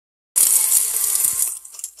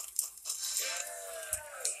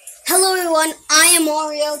everyone, I am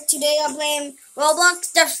Mario. Today I'm playing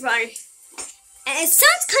Roblox Deathrun. And it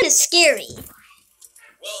sounds kind of scary.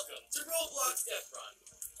 Welcome to Roblox Deathrun.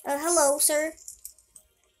 Hello, sir.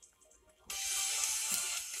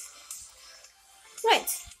 Right.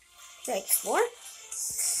 Should I explore?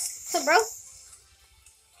 What's up, bro?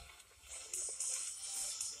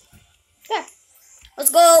 Yeah.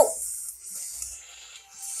 Let's go.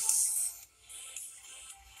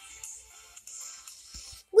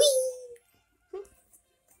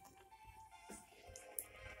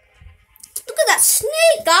 Look at that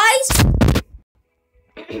snake, guys!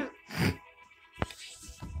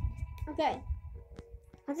 Okay.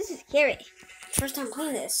 Oh, this is scary. First time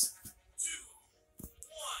playing this. 2,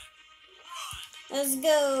 1, run! Let's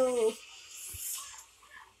go.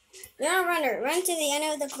 You're a runner. Run to the end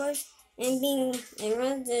of the course and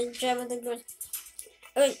run the drive of the course.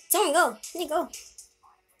 Oh, wait, someone go. Let me go.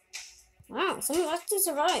 Wow, someone actually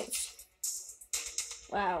survived.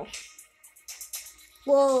 Wow.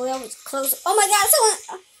 Whoa, that was close. Oh my god,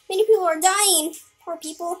 many people are dying. Poor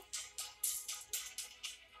people.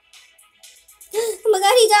 Oh my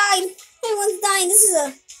god, he died. Everyone's dying. This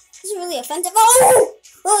is really offensive.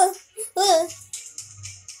 Oh!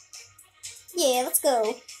 Yeah, let's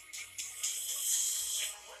go.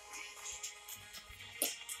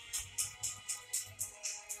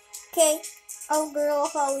 Okay. Oh girl, I'll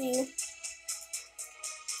follow you.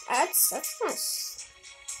 That's nice.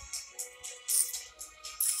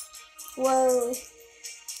 Whoa.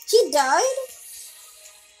 She died?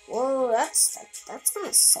 Whoa, that's kind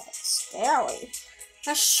of scary.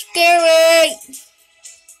 That's scary.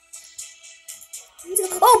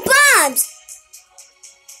 Oh, bombs!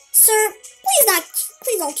 Sir,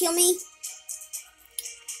 please don't kill me.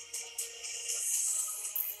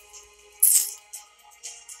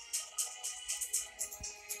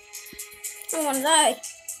 I don't want to die.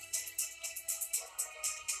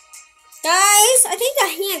 Guys, I think the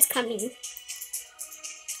hand's coming.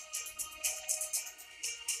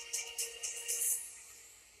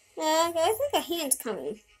 Yeah, I think a hand's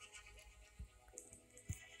coming.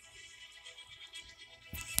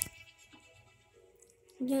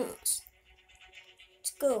 Yes.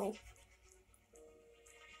 Let's go.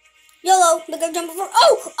 YOLO! Make a jump before.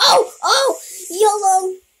 Oh!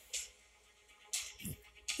 YOLO!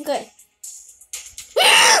 Okay.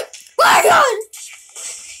 Oh my god!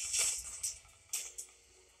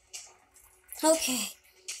 Okay.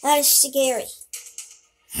 That is scary.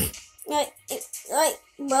 Alright,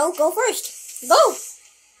 well, go first. Go!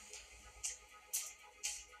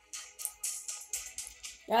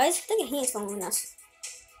 Guys, I think a hand's following us.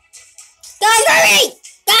 Guys, hurry!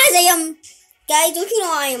 Guys, don't you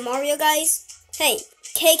know I am Mario, guys? Hey,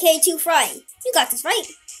 KK2 Fry. You got this, right?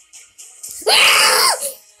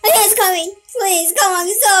 A hand's coming. Please, come on,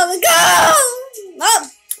 so go! Oh,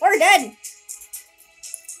 we're dead.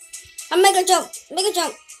 I'll make a jump. Make a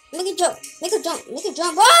jump.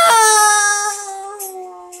 Whoa!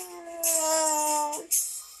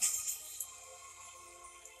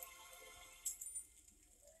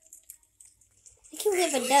 I can't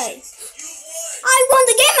believe I died. I won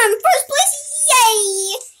the game! I'm in first place! Yay!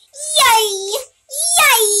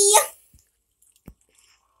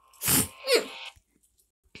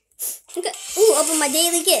 Okay. Ooh, open my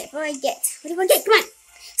daily gift. What do I get? Come on.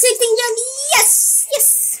 16 gems! Yes!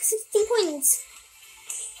 16 points.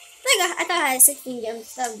 I thought I had 16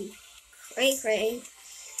 gems. That would be cray.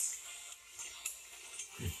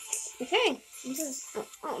 Okay.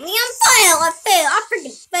 Oh man, I fail! I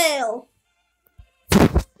freaking fail!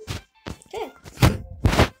 Okay.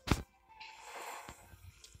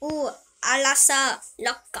 Ooh, alasa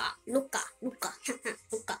loca.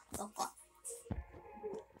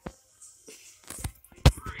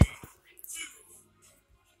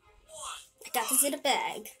 I got this in a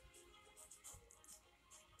bag.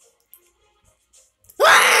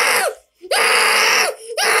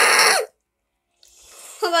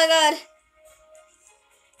 Oh my god.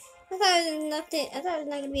 I thought it was nothing. I thought it was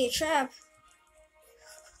not gonna be a trap.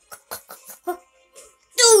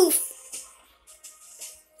 Doof!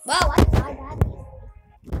 Wow,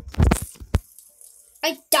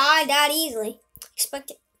 I died that easily.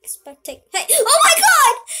 Expect it. Hey! Oh my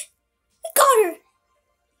god! I got her!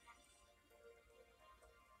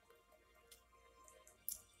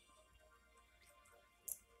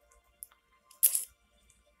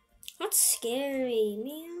 That's scary,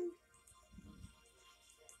 man.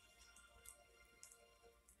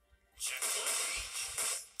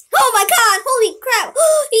 Oh my god! Holy crap!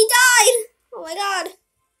 He died! Oh my god!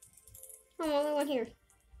 I'm the only one here.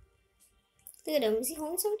 Look at him. Is he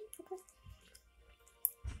holding something? Okay.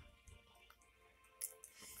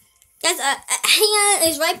 Guys, a hand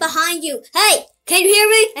is right behind you. Hey, can you hear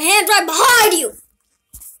me? A hand's right behind you.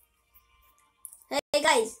 Hey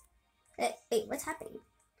guys. Hey, wait, what's happening?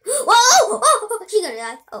 Whoa! Oh, she's gonna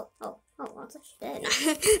die. Oh, I thought she dead.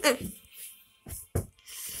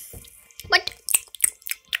 What?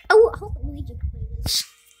 Oh, I hope Luigi can play this.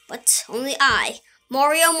 But only I,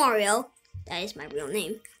 Mario, that is my real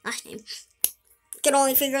name, last name, can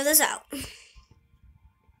only figure this out. It's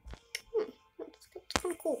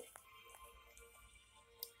kind of cool.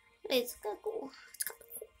 It's kind of cool. It's kind of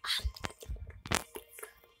cool.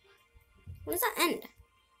 When does that end?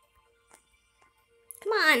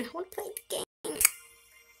 Come on, I want to play the game.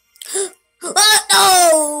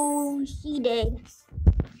 Oh, she did.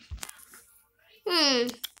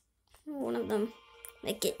 One of them.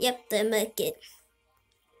 Make it. Yep, they make it.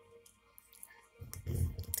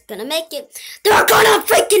 It's gonna make it. They're gonna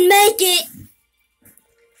freaking make it!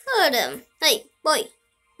 Look at them. Hey, boy.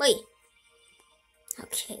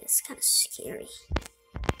 Okay, it's kind of scary.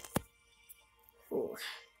 Ooh.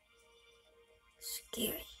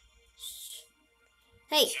 Scary.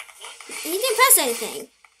 Hey, you didn't press anything.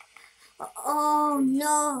 Oh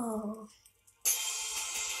no.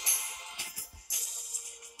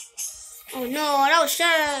 Oh no, that was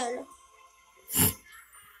sad.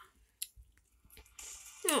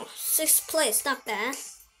 Oh, 6th place, not bad.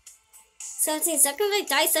 17 seconds, I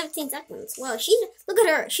died 17 seconds. Well, look at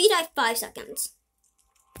her, she died 5 seconds.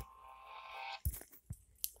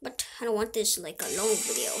 But I don't want this like a long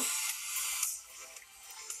video.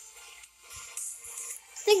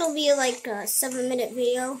 I think it'll be like a 7-minute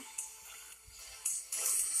video.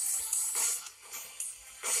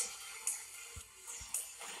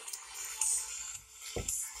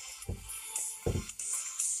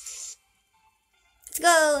 Let's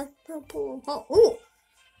go. Oh, ooh,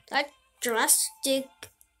 that drastic.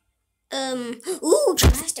 Ooh,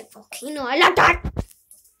 drastic volcano. I like that.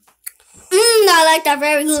 I like that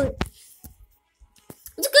very good.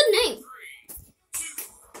 It's a good name.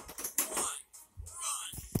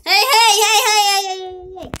 Hey.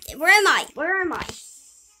 Where am I?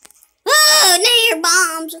 Oh, near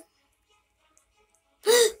bombs.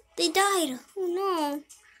 They died. Oh no.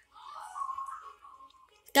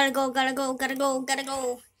 Gotta go. Let's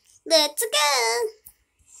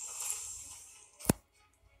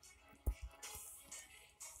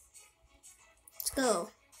go.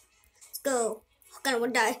 Let's go. I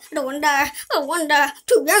don't wanna die.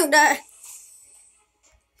 Too young to die.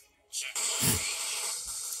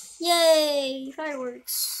 Yay,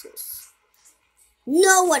 fireworks.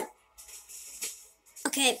 No one.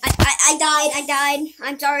 Okay, I died.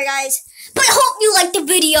 I'm sorry, guys. But I hope you liked the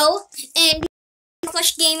video. And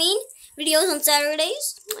Plush Gaming videos on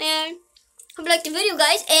Saturdays. And hope you liked the video,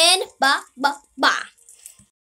 guys. And bye.